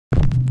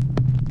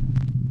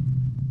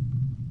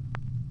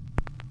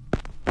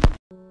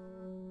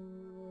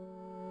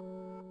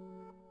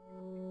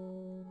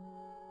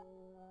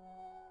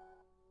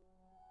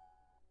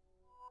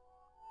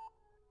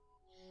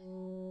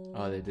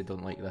Oh, they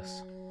don't like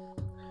this.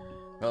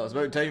 Well, it's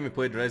about time we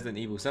played Resident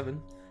Evil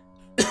 7.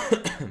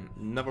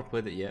 Never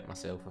played it yet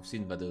myself. I've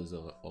seen videos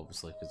of it,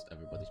 obviously, because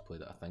everybody's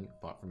played it, I think,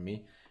 apart from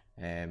me.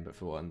 But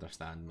for what I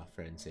understand, my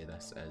friends say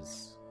this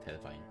is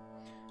terrifying.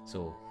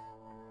 So,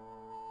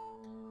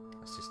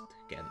 let's just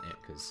get into it,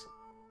 because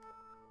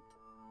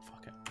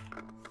fuck it.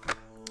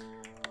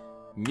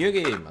 New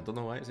game! I don't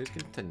know why it says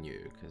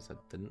continue, because I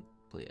didn't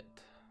play it.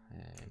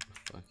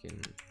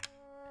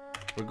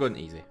 We're going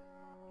easy.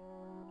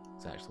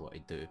 It's actually what I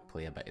do,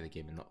 play a bit of the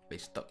game and not be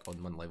stuck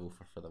on one level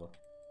for forever.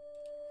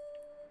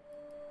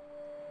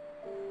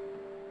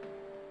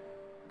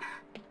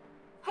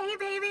 Hey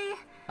baby!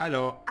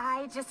 Hello!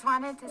 I just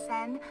wanted to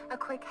send a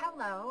quick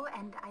hello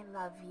and I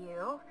love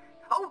you.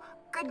 Oh,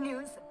 good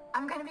news!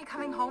 I'm gonna be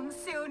coming home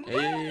soon.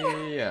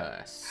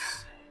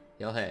 Yes!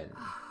 You'll head.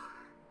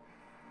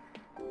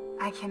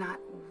 I cannot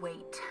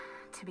wait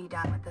to be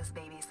done with this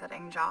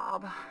babysitting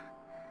job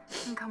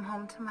and come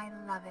home to my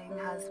loving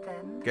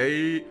husband.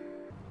 Okay.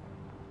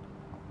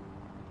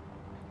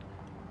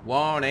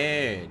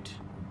 Wanted,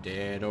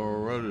 dead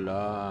or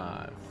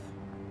alive.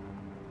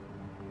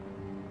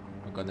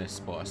 We're gonna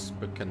spot a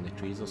spook in the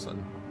trees or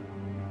something.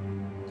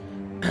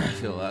 I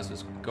feel that's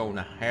what's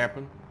gonna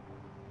happen.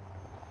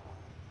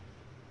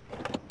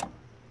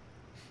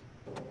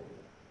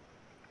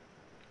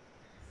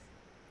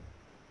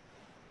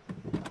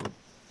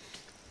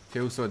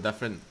 Feels so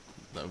different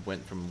that I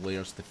went from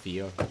Layers to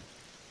Fear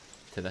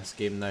to this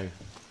game now.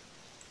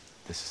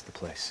 This is the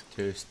place.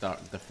 Two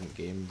stark different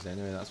games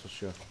anyway, that's for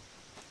sure.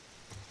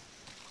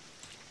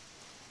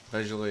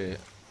 Visually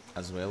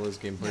as well as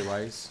gameplay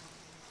wise.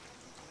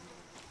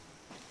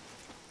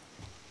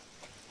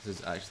 This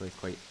is actually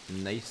quite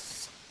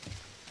nice.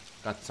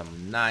 Got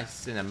some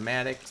nice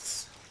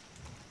cinematics.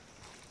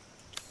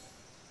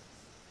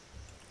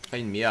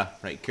 Find Mia,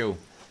 right, cool.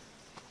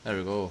 There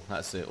we go,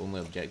 that's the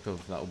only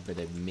objective, that'll be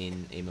the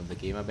main aim of the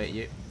game, I bet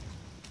you.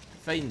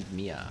 Find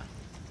Mia.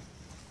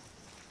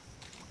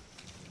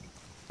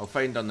 I'll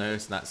find her in the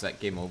house and that's it,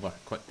 game over.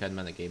 Quick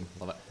 10-minute game,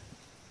 love it.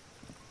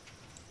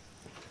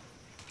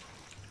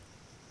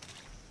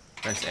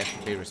 Press F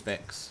to pay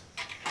respects.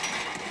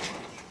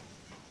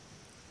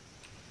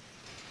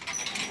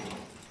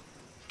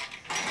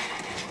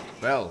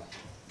 Well,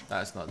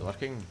 that's not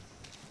working.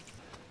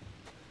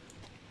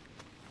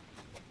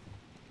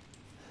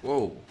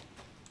 Whoa.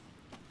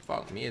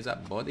 Fuck me, is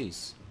that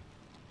bodies?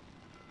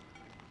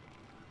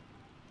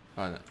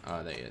 Oh, no.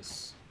 Oh, there it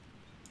is.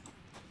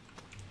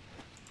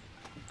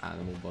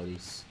 Animal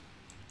bodies.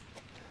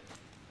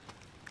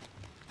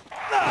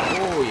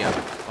 Oh, yeah,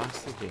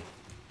 bastard.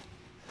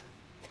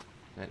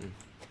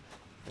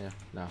 Yeah,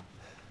 no.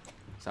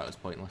 So that was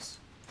pointless.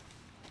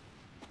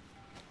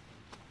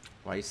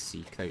 Why is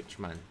C crouch,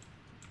 man?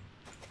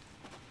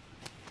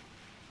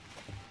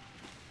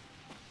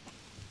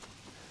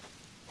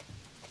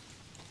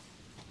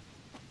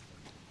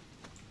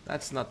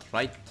 That's not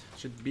right.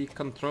 Should be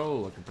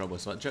control. I can probably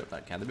switch it,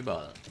 but can't be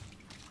bothered.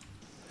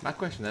 My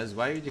question is,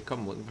 why would you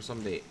come looking for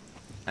somebody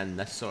in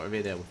this sort of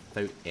area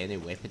without any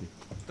weapon?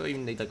 Don't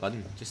even need a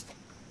gun, just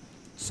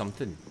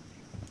something.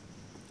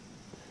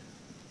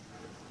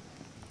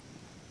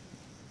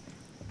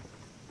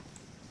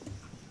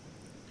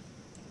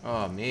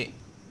 Oh mate,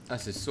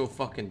 this is so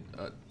fucking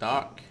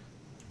dark.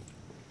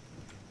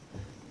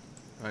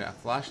 Do I got a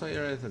flashlight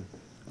or anything?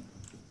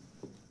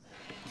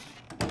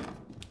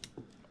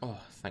 Oh,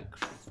 thank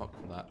fuck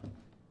for that.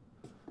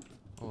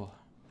 Oh.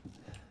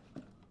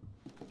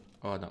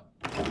 Oh no.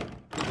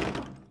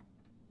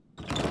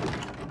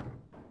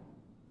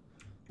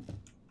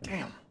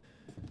 Damn.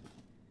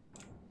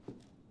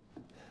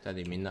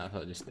 Didn't mean that, I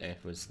thought just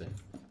F was the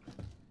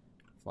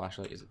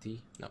flashlight. Is it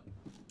T? No.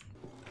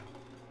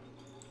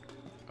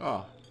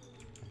 Oh.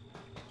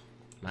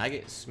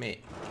 Maggots,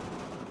 mate.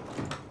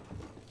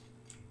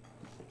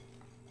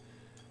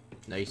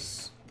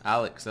 Nice.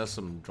 Alex, there's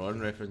some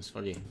drawing reference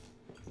for you.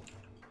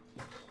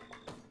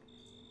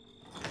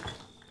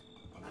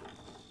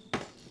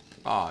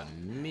 Oh,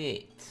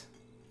 mate.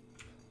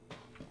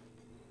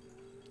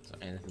 Is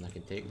there anything I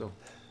can take though?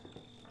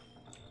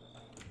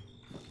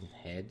 Fucking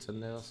heads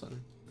in there or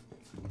something?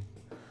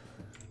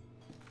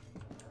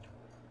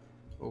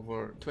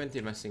 Over 20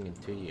 missing in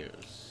 2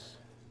 years.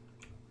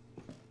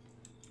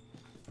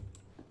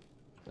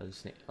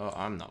 Oh,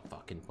 I'm not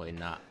fucking playing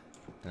that.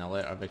 And I'll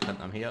let her be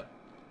cunt, I'm here.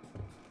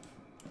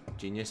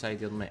 Genius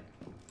idea, mate.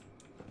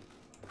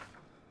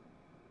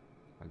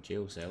 A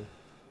jail cell.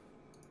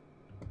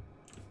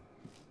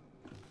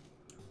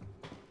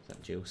 Is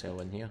that jail cell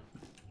in here?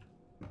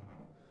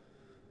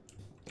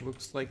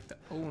 Looks like the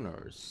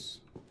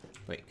owners.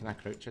 Wait, can I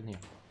crouch in here?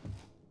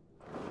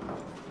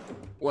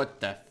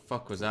 What the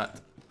fuck was that?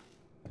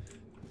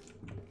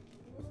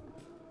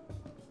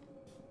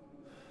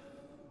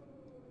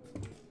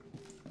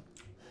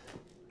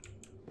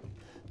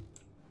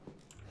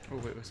 Oh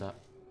wait, what's that?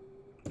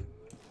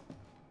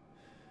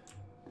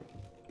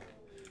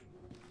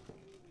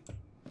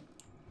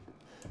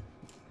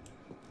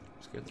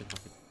 Scared the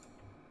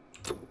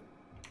fucking...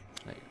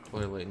 Right,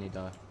 clearly need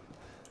a...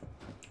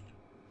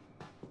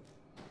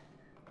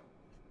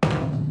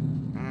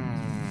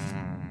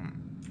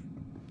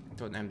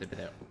 don't him to be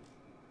there.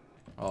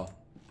 Oh,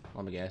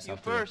 let me guess. You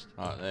after- first.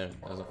 Oh, there's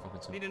a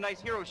fucking song. Need a nice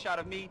hero shot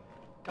of me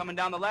coming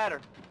down the ladder.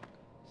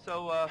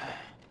 So,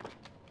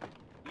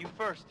 you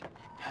first.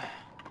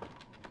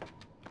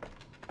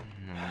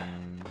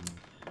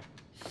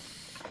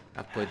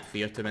 I've played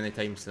Fear too many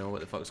times to know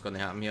what the fuck's going to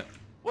happen here.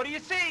 What do you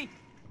see?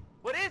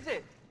 What is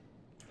it?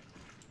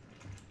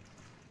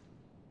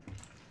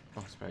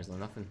 Oh, surprisingly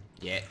nothing.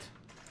 Yet.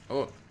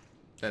 Oh,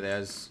 there it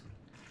is.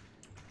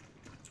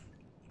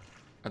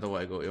 I don't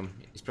want to go to him.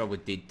 He's probably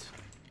dead.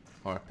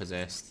 Or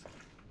possessed.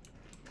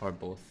 Or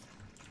both.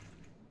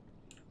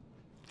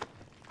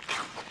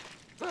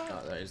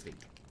 Oh, there is dead.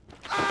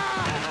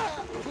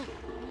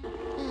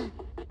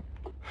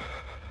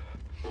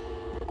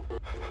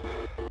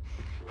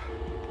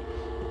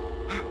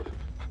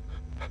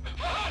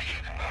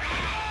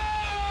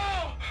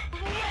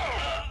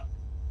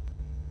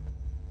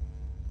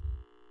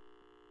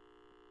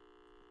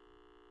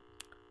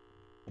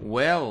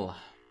 Well,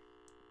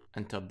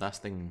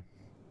 interdusting.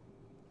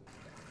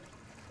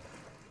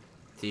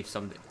 See if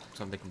somebody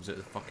comes out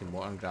of the fucking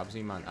water and grabs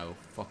me, man, I'll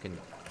fucking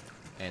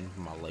end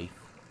my life.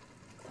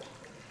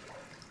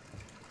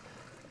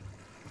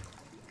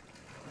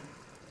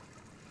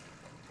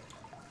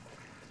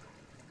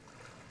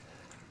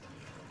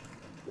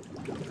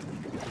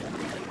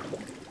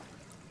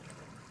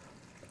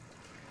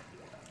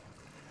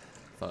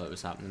 Thought it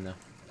was happening there.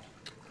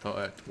 Thought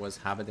it was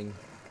happening.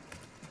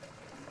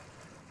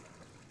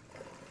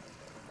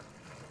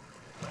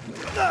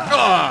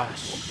 Oh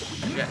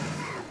shit!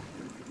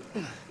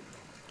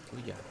 Oh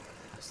yeah,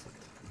 bastard.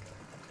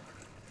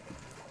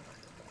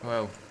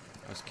 Well,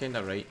 I was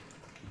kinda right.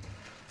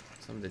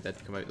 Somebody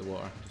did come out of the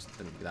water, just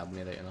didn't grab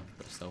me right enough,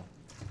 but still.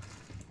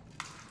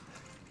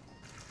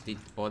 Dead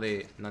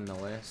body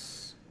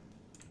nonetheless.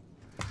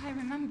 I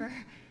remember.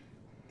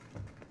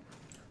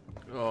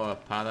 Oh,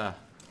 para.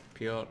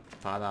 Pure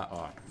para.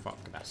 Oh,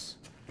 fuck this.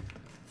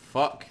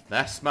 Fuck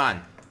this,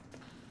 man.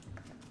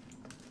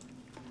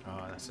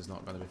 Oh, this is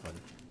not going to be fun.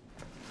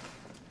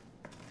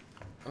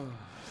 Oh.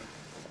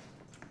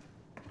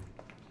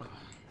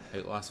 Oh.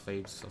 Outlast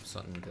vibes of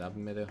something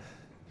grabbing me there.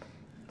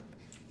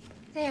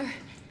 There.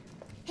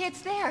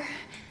 It's there.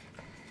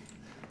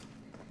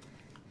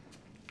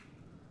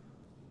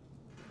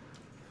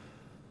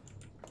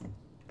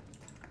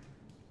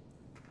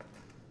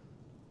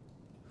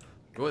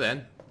 Go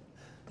then.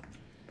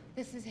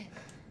 This is it.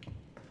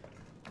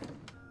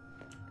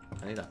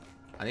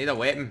 I need a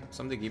weapon.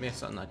 Somebody give me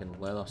something I can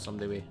leather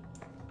somebody with.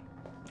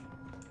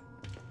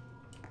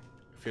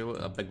 I feel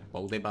like a big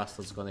baldy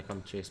bastard's gonna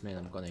come chase me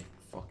and I'm gonna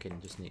fucking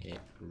just need to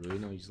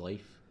ruin his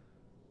life.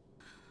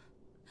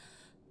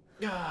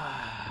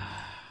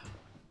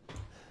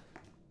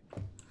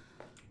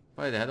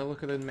 Why the hell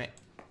look around, mate?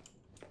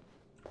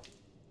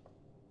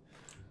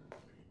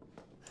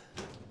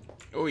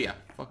 Oh yeah,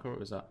 fucker, what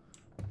was that?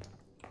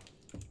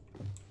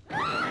 No,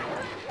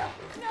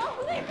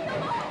 leave me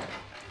alone!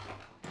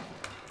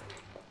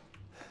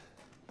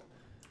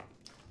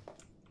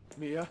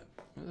 Mia?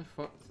 What the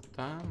fuck?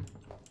 Damn.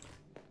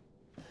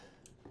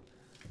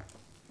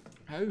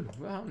 How?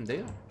 What happened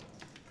there?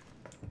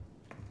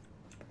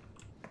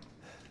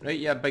 Right,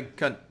 you big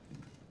cunt.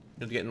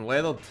 You're getting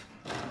leathered.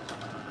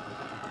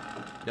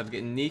 You're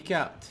getting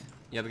kneecapped.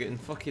 You're getting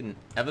fucking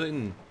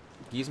everything.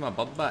 Use my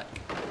bird back.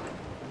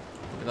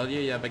 Good on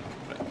you, you big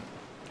prick.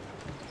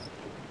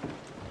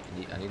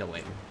 I need a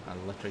weapon. I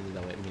literally need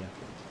a weapon here.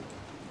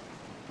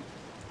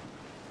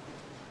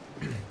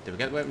 Do we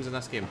get weapons in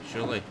this game?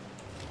 Surely.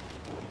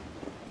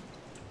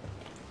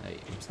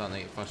 Right, I'm starting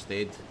to get first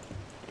aid.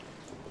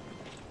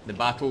 The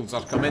battles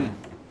are coming.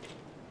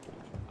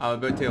 I'm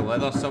about to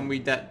leather some wee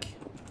dick.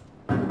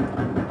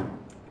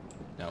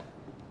 No.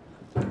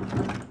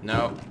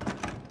 No.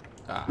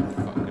 Ah,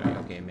 fuck, right,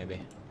 okay,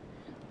 maybe.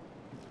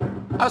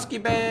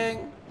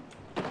 Housekeeping!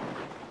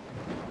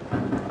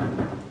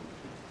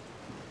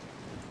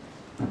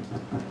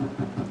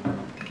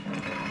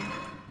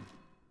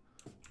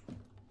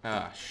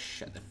 Ah,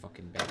 shit, the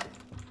fucking bed.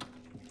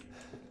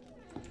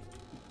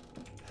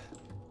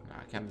 Nah,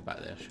 I can't be back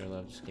there, surely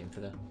I just came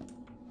for there.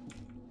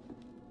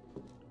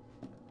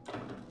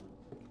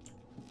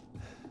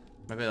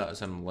 Maybe that's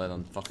him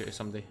letting fuck it to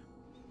somebody.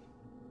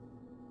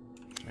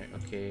 Right,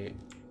 okay.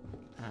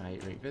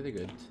 Alright, right, very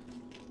good.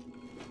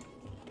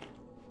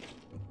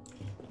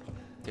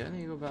 Do I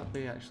need to go that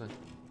way actually?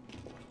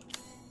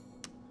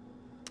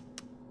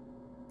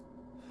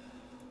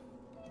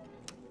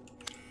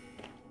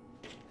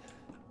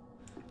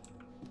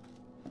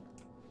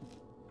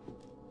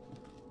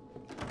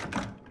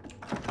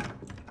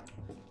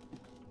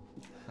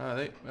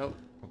 Alright, well,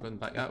 we're going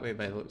back that way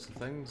by the looks of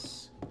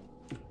things.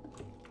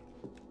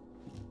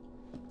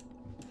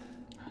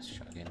 Ah,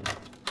 shut again.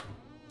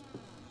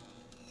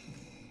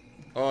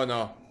 Oh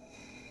no.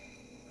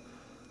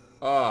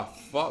 Oh,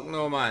 fuck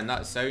no, man,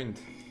 that sound.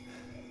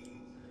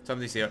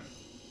 Somebody's here.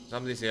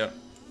 Somebody's here.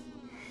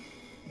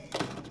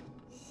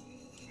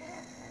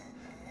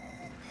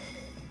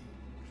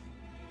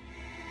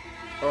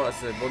 Oh,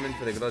 it's the woman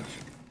for the grudge.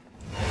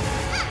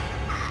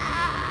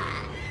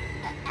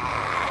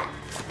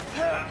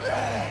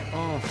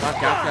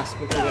 Back after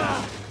spooky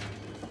one.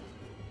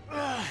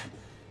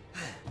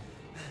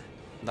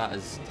 That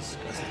is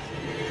disgusting.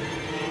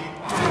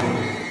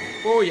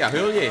 Oh yeah,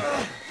 who are you?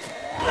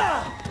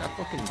 That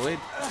fucking blade.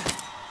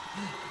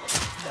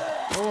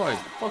 Oh,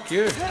 fuck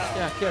you.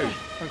 Yeah, cow.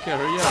 Don't care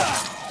who you are.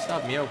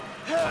 Stab me, I'll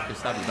fucking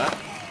stab you back.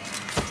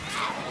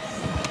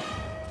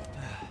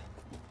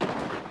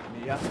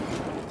 Mia.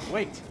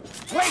 Wait!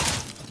 Wait!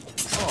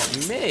 Oh,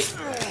 mate.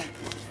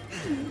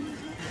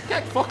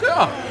 Get fuck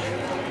up.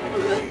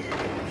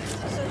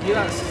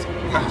 Yeah, that's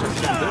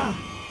down.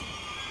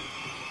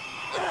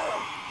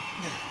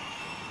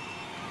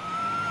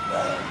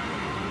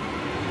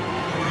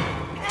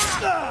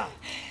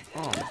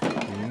 Oh,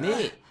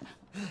 mate.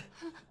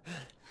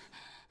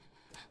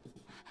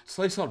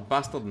 Slice her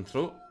bastard in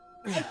throat.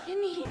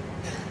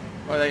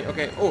 Alright,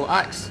 okay. Oh,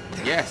 axe.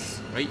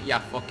 Yes. Right, yeah,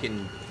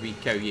 fucking wee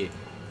cow, you.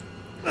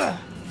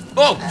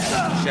 Oh!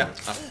 Shit.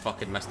 I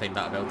fucking mistimed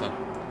that belter.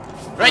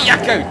 Right,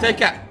 yeah, cow,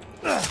 take it.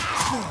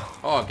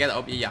 Oh, get it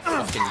up, you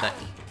fucking dick.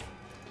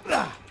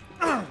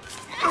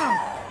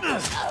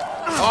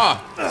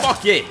 Oh,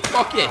 fuck you.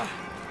 Fuck you.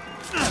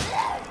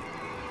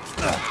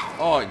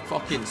 Oh,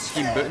 fucking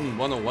scheme booting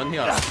 101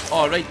 here.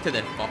 Oh, right to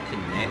the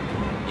fucking neck.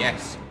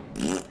 Yes.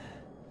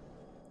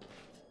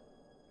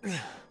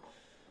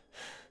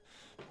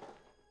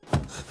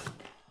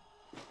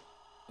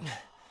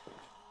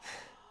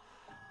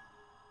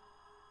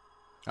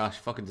 Ah,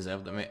 she fucking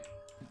deserved it, mate.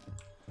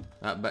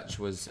 That bitch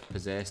was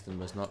possessed and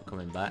was not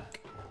coming back.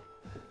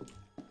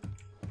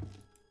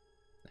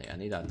 Right, I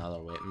need another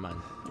weapon,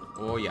 man.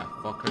 Oh yeah,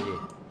 fucker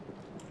you.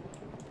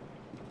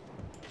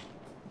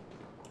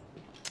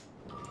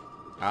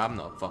 I'm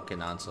not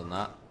fucking answering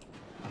that.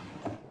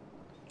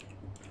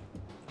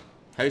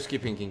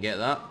 Housekeeping can get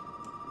that.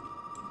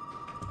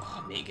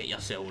 Oh, mate, get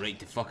yourself right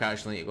to fuck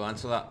actually need to go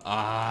answer that.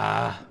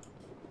 Ah.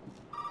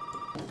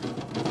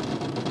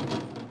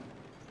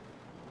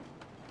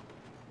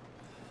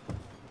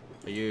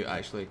 Are you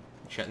actually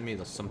shitting me?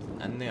 There's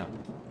something in there.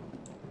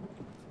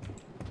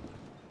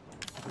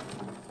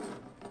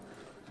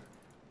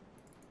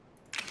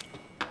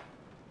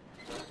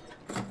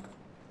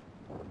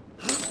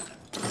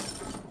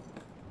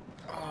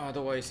 Oh, I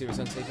don't want to see what's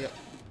inside here.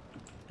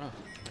 Oh,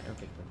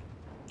 okay.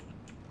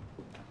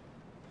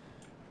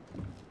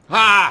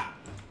 Ah!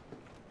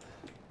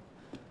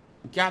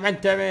 Come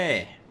into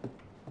me!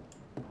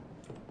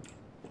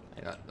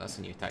 Hey, that's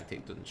a new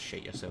tactic. Don't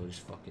shit yourself.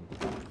 Just fucking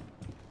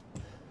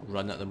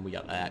run at them with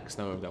your axe.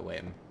 Now we've got a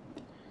weapon.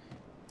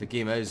 The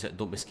game is,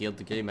 don't be scared.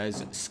 The game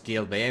is,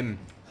 scare them.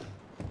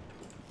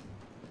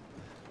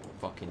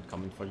 Fucking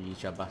coming for you,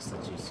 you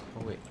bastards.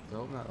 Oh wait, did I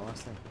open that the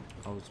last time?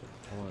 Oh, it's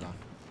all of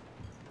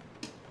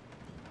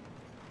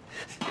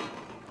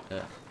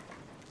that.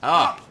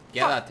 Ah!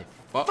 Get that to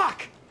fuck!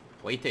 Fuck!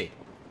 Waity.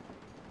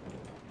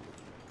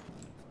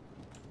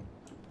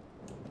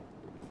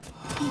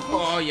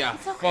 Oh yeah,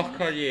 it's okay.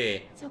 fucker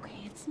you. It's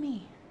okay, it's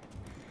me.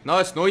 No,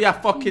 it's no, you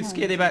fucking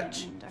scary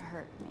bitch. To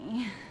hurt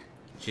me.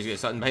 She's got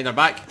something behind her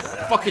back.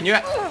 Fucking you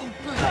it.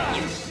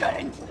 You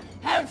shouldn't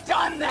have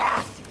done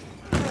that!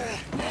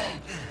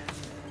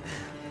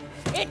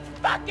 It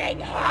fucking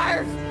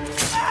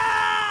hurts!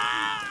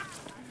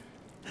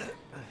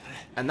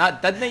 And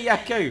that didn't it, you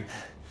cow?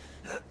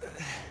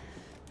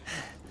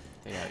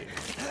 Stay out.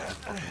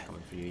 I'm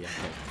coming for you, you cow.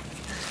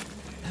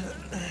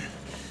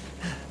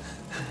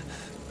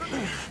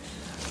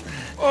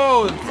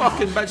 Oh, the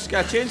fucking bitch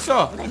got a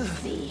chainsaw. Let's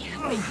see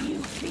how you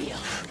feel.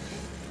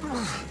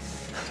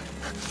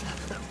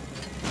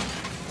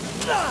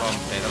 Oh, I'm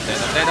dead, I'm dead,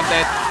 I'm dead, I'm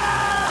dead.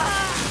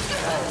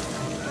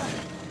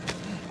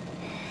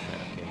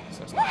 Right, okay, so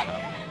that's not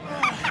that.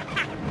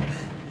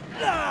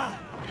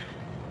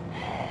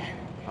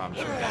 Oh, I'm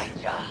so dead.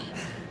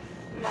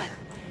 Must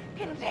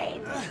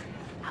contain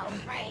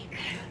outbreak.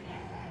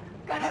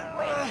 Gonna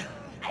quit,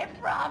 I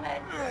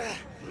promise.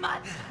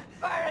 Must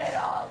burn it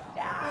all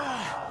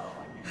down.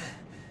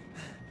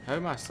 How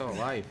am I still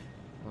alive?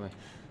 Oh, wait.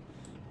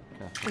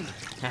 Okay.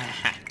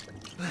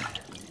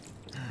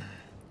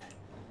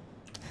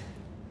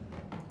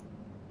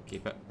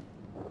 Keep it.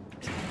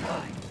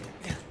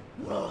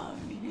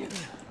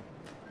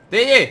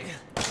 There you!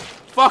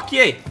 Fuck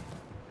you!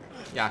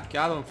 Yeah,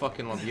 I don't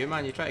fucking love you,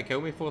 man. You try to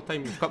kill me 4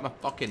 times, you've cut my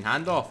fucking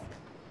hand off.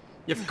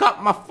 You've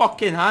cut my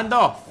fucking hand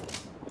off!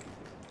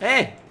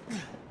 Hey! Is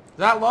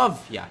that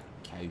love? Yeah,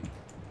 cow. Right,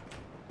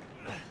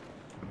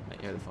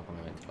 how the fuck am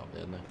I meant to go up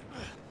there now?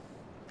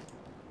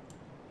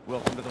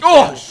 Welcome to the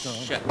Oh, son.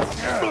 shit!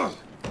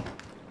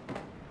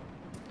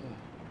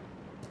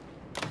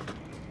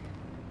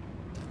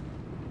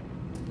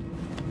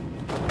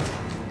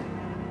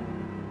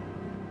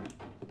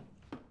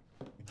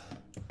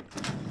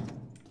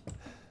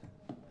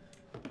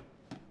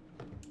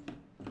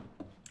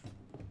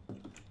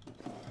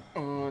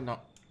 Oh, no.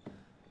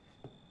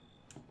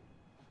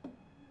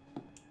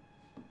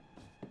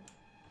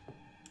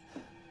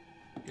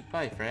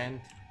 Goodbye,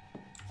 friend.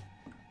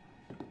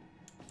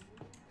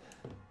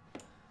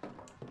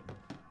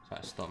 So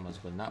that stopped us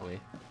going that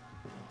way.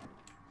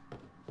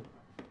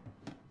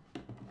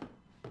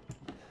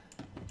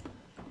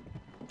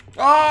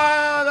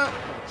 Oh no!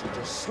 Did you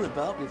just slip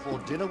out before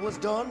dinner was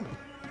done?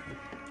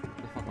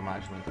 The fuck am I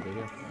actually meant to do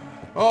here?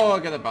 Oh,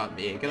 get it back,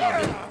 mate. Get it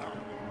back, mate.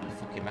 You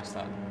fucking missed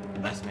that.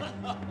 You missed me.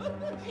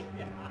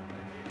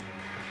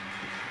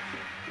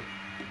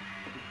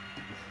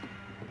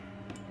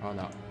 Oh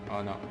no.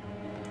 Oh no.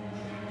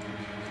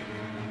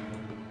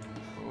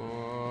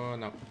 Oh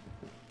no.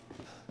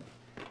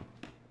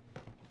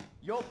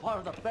 You're part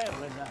of the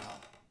family now.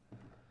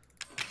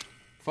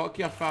 Fuck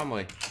your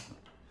family.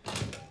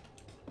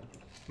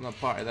 I'm not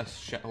part of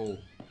this shithole.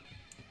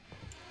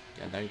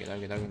 Get down, get down,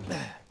 get down.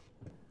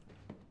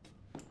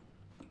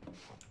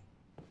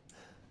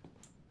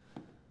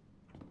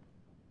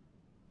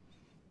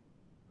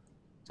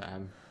 Is that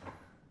him?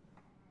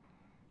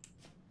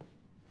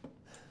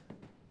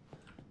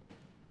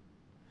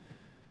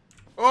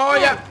 Oh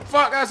yeah!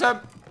 Fuck, that's him!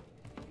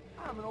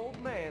 I'm an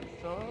old man,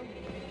 son.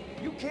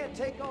 You can't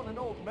take on an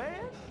old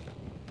man?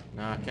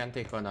 Nah, I can't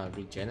take on a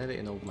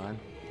regenerating old man.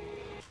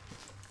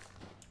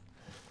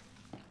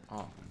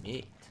 Oh,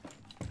 mate.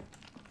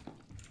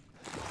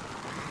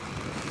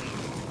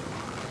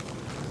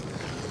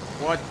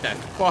 What the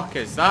fuck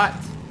is that?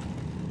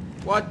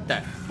 What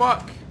the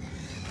fuck?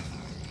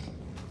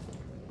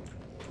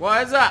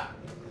 What is that?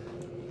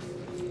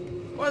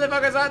 What the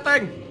fuck is that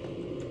thing?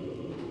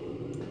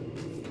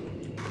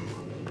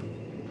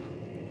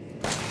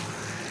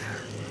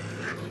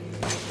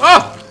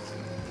 Oh!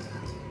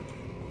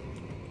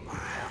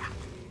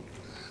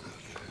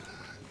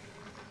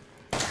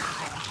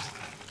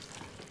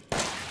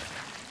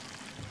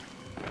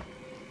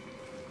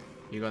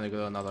 You gonna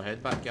go another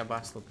head back, you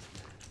bastard?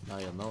 No,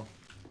 you'll know.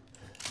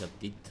 You're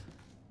dead.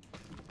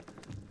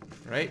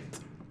 Right.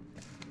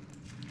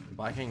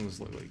 Vikings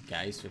look like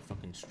guys with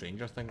fucking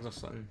Stranger Things or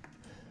something.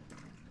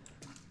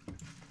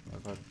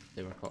 Whatever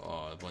they were called.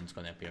 Oh, one's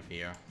gonna appear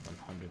here,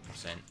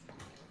 100%.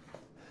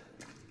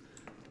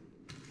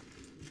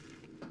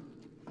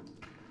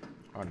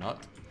 Or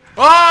not.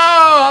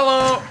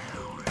 Oh, hello!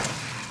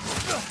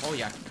 Oh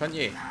yeah, couldn't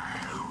you?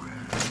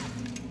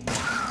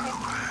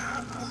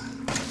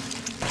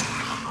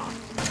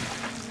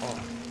 Oh,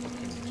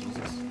 fucking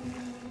Jesus.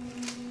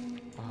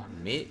 Oh,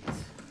 mate.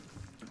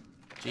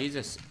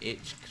 Jesus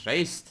H.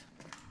 Christ.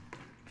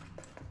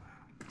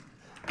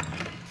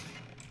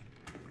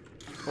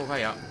 Oh,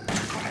 hiya.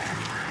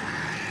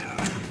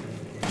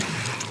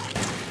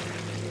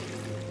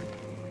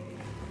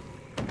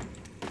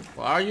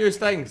 What are you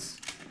things?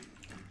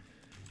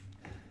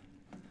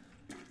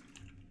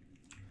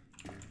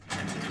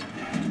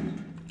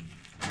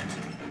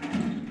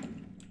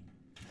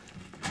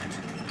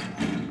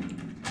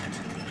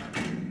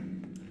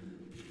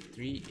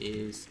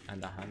 Is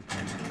and a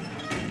handprint.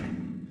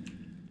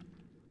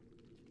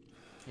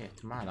 Yeah,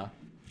 tomato.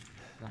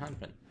 And a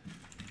handprint.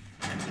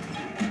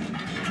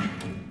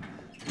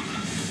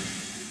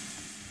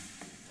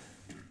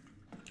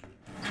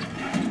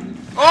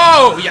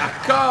 Oh, yeah,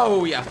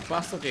 go, yeah,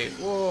 bastard.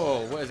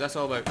 Whoa, what is this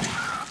all about?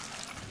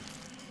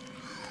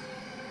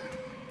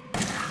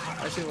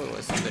 Actually, look,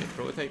 what's the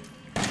prototype?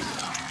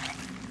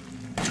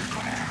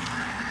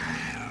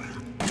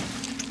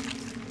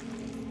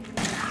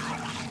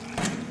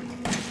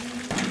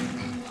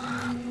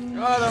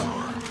 Oh no!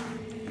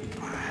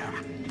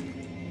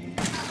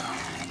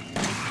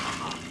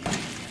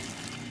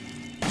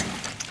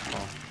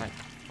 Oh, thank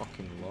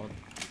fucking Lord.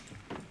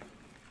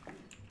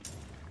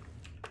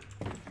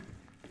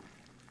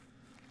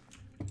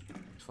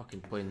 It's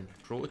fucking playing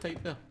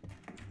prototype there.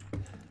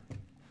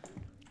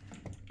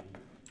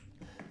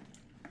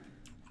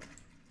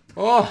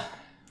 Oh!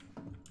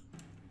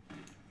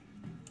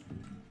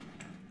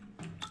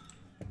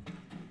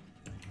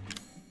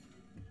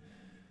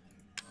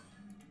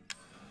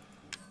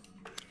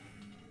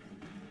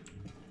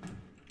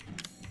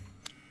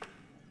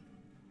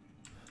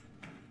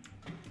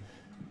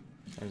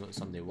 Sounds like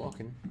somebody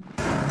walking.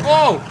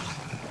 Oh!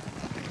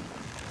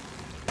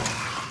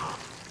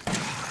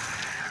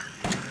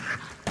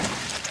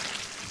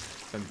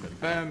 Boom, boom,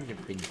 boom,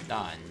 you've been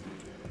done.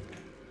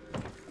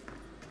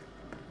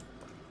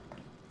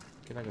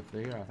 Can I go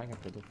through here? I think I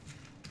could have.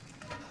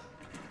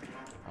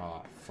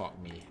 Oh, fuck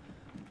me.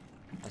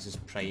 This is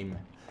prime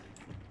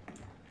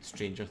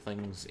Stranger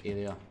Things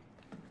area.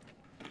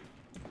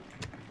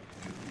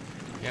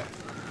 Yep.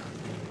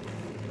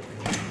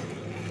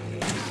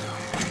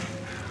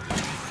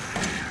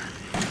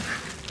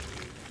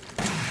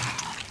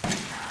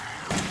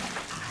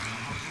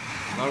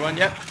 Another one,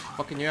 yep.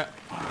 Fucking you up.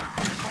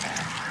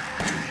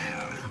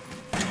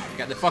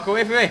 Get the fuck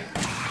away from me!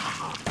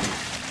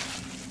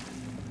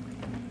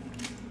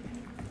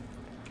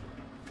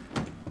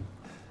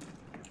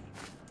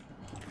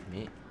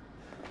 Mate.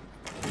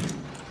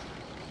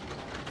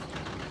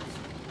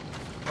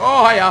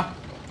 Oh, hiya!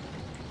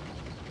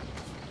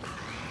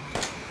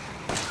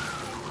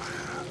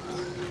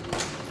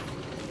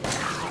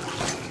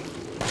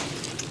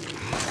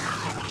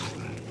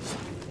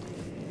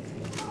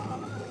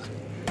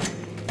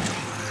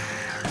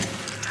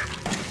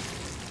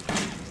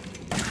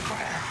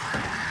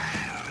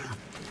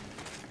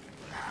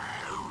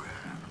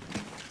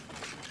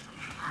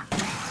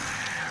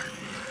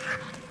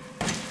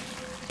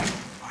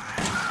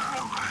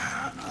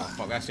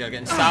 so you're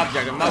getting stabbed,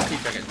 you're getting melted,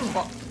 you're getting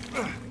fucked.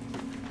 I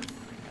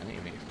need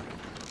to make it.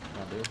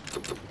 I do.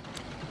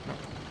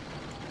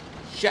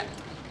 Shit!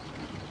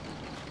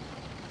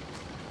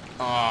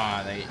 Oh,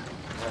 right.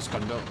 Let's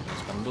gun bullets.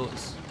 Let's gun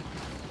bullets.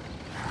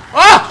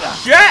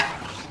 Oh! Shit!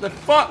 The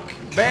fuck?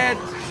 Bed!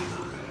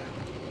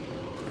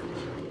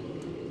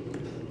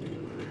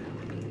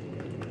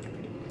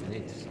 I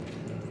need to...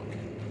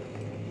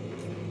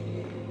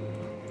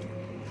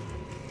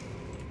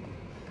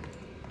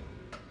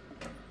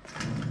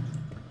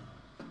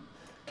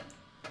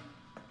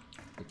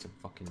 Need some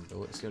fucking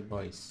bullets here,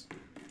 boys.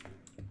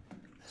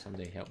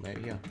 Somebody help me out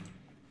here.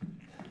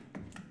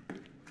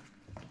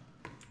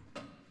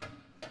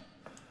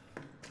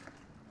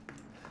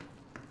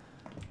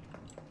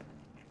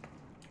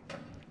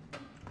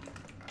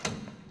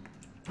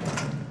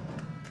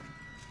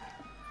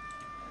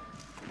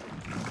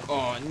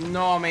 Oh,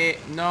 no, mate.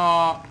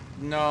 No.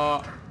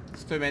 No.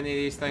 There's too many of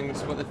these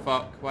things. What the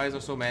fuck? Why is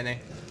there so many?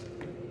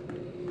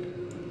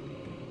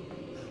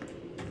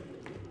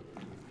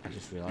 I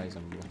just realised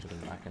I'm literally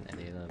going back into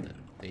the other that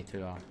they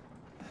two are.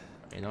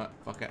 You know what?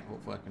 Fuck it.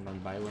 Hopefully I can run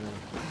by one of them.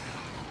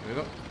 Here we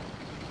go.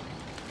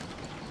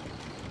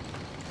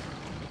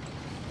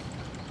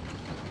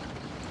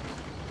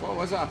 What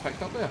was that I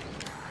picked up there?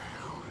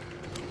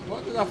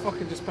 What did I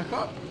fucking just pick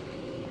up?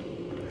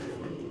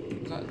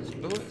 Was that just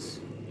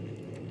bullets?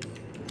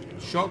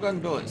 Shotgun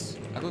bullets.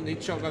 I don't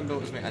need shotgun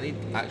bullets, mate. I need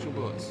actual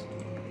bullets.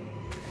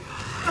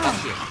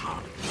 Fuck you.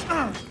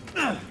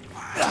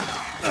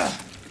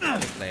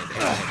 Deflate.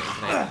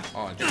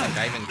 Oh, get the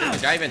diving. Get the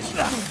diving.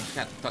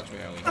 Can't touch me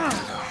early.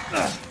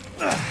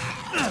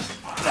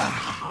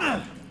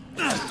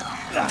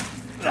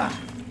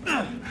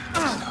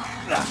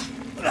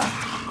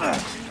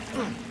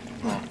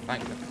 Oh,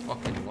 thank the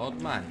fucking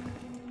Lord, man.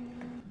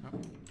 Oh.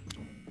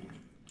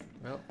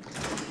 Well.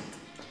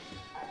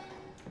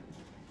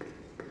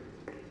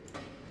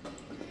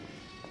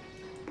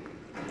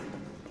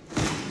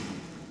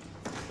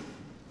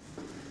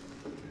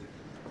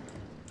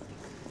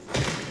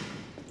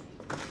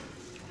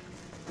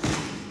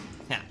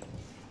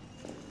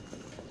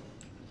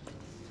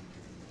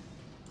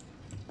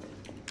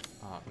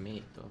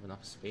 Mate, don't have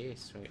enough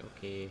space, right,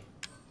 okay.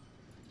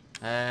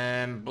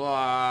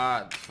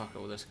 Blah, fuck it,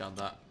 we'll discard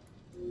that.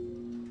 He's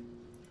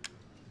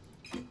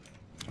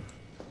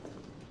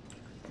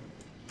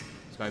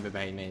going to be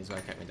behind me, he's going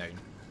to kick me down.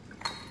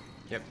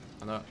 Yep,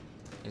 I know it.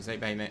 He's right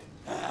behind me.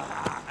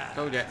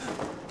 Told you.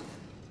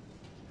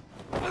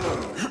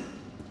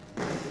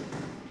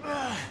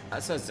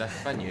 That's as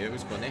if I knew it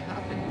was going to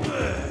happen.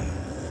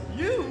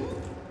 You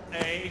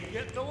ain't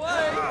getting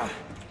away.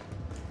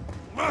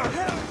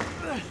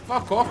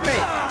 Fuck off,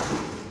 mate!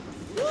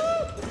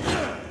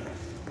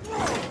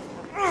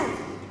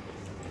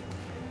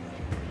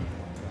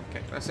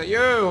 Okay, that's at you!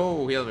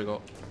 Oh, here we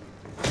go.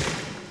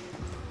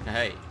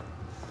 Hey.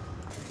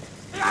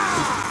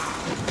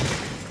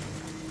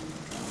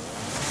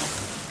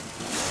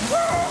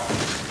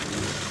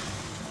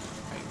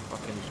 Right,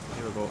 fucking,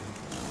 here we go.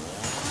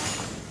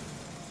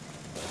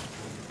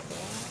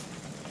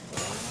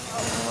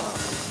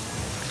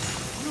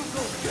 You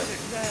go get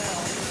it now.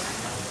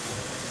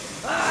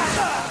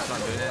 It's not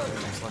doing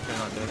anything, it's literally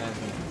not doing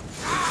anything.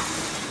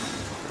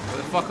 Where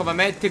the fuck am I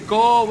meant to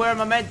go? Where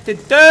am I meant to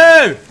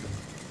do?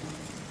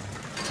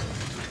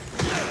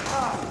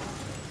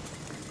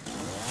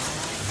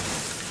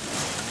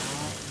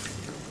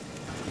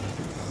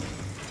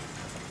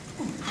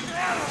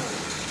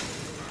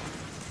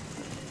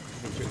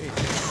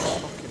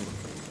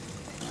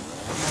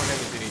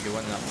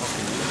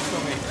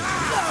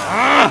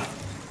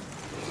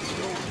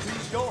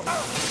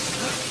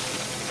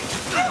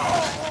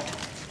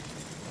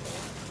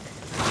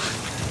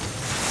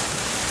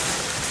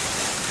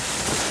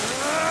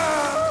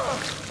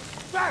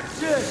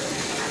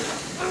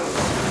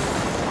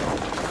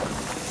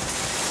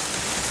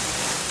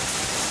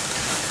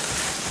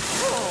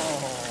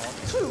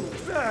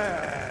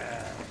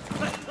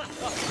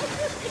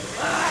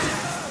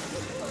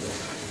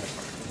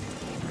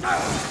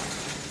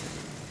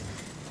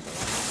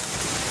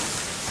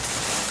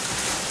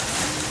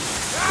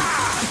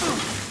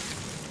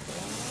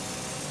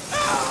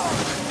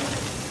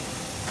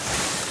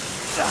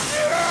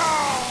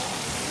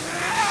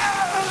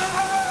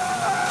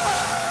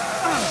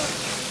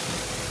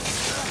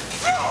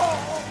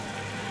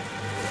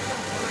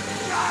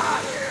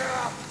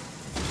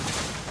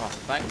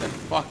 Thank the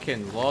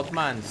fucking Lord,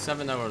 man.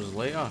 7 hours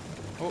later.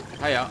 Oh,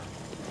 hiya.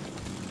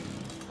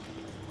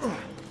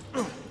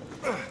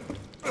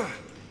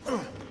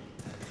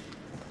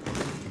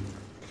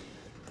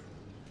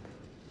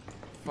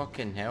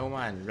 Fucking hell,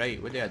 man.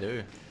 Right, what do I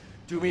do?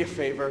 Do me a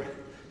favor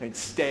and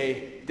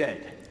stay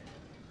dead.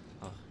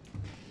 Oh.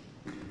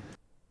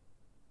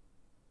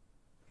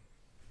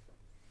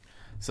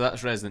 So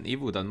that's Resident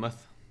Evil done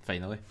with,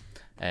 finally.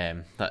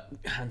 That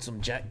handsome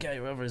Jack guy,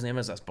 whatever his name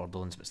is, that's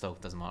Borderlands, but still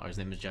doesn't matter. His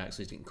name is Jack, so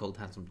he's getting called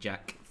Handsome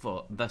Jack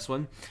for this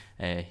one.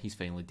 He's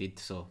finally dead,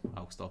 so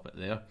I'll stop it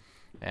there.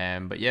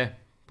 But yeah,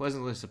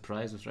 pleasantly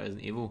surprised with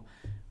Resident Evil.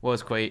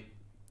 Was quite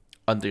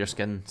under your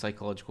skin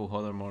psychological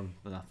horror more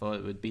than I thought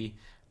it would be.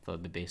 I thought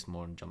it would be based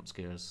more on jump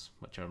scares,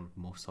 which are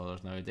most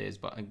horrors nowadays.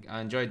 But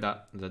I enjoyed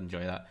that. I did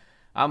enjoy that.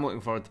 I'm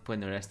looking forward to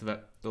playing the rest of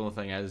it. The only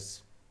thing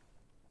is,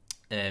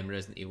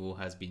 Resident Evil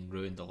has been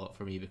ruined a lot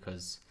for me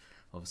because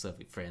obviously I've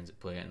got friends that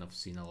play it and I've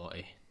seen a lot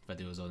of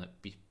videos on it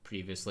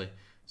previously,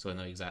 so I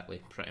know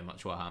exactly pretty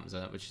much what happens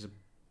in it, which is a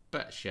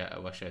bit shit. I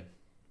wish I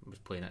was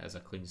playing it as a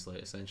clean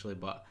slate essentially,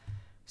 but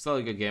still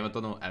a good game. I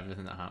don't know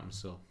everything that happens,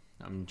 so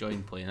I'm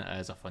enjoying playing it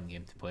as a fun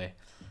game to play.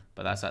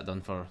 But that's that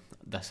done for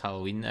this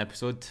Halloween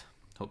episode.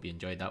 Hope you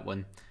enjoyed that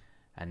one.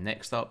 And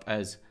next up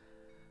is,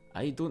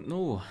 I don't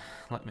know,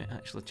 let me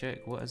actually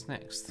check what is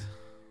next.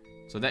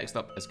 So next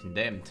up is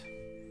Condemned.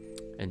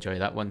 Enjoy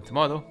that one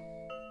tomorrow.